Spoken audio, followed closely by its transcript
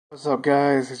What's up,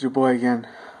 guys? It's your boy again.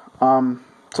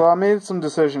 So I made some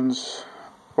decisions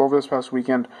over this past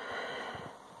weekend.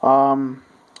 One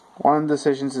of the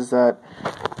decisions is that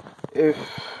if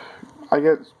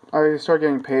I start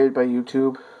getting paid by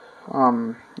YouTube,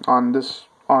 on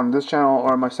this channel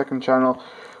or my second channel,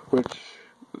 which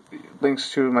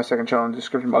links to my second channel in the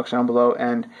description box down below,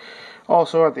 and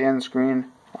also at the end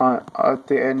screen, at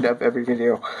the end of every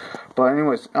video. But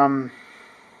anyways,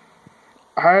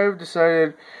 I've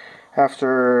decided,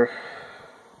 after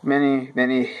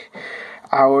many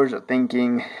hours of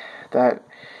thinking, that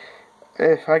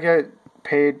if I get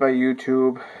paid by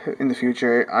YouTube in the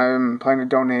future, I'm planning to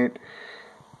donate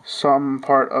some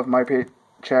part of my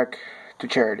paycheck to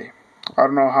charity. I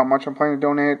don't know how much I'm planning to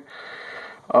donate,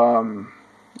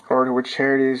 or to which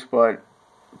charities,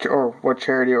 or what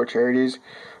charity or charities,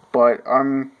 but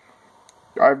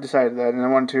I've decided that, and I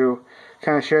want to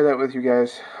kind of share that with you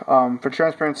guys. For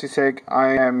transparency's sake, I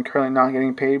am currently not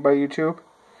getting paid by YouTube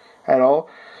at all.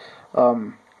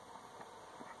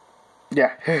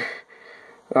 Yeah.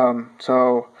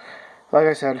 So, like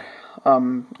I said,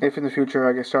 if in the future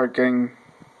I start getting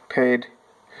paid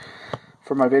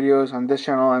for my videos on this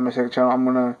channel and my second channel, I'm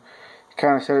gonna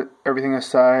kind of set everything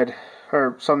aside,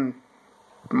 or some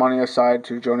money aside,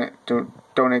 to donate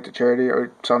to charity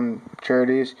or some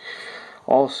charities.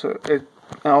 Also,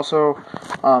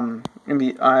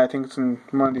 I think it's in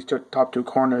one of these top two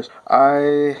corners,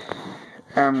 I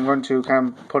am going to kind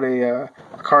of put a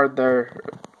card there,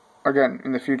 again,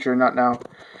 in the future, not now,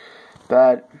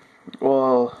 that,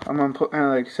 well, I'm going to put kind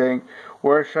of like saying,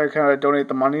 where should I kind of donate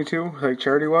the money to, like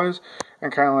charity-wise,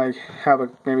 and kind of like have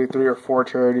maybe 3 or 4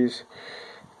 charities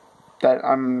that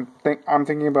I'm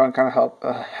thinking about, and kind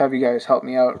of have you guys help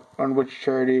me out on which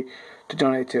charity to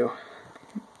donate to.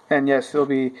 And yes, it'll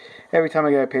be every time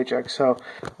I get a paycheck. So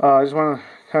I just want to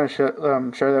kind of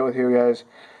share that with you guys.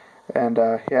 And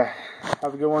yeah,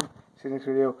 have a good one. See you next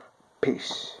video.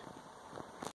 Peace.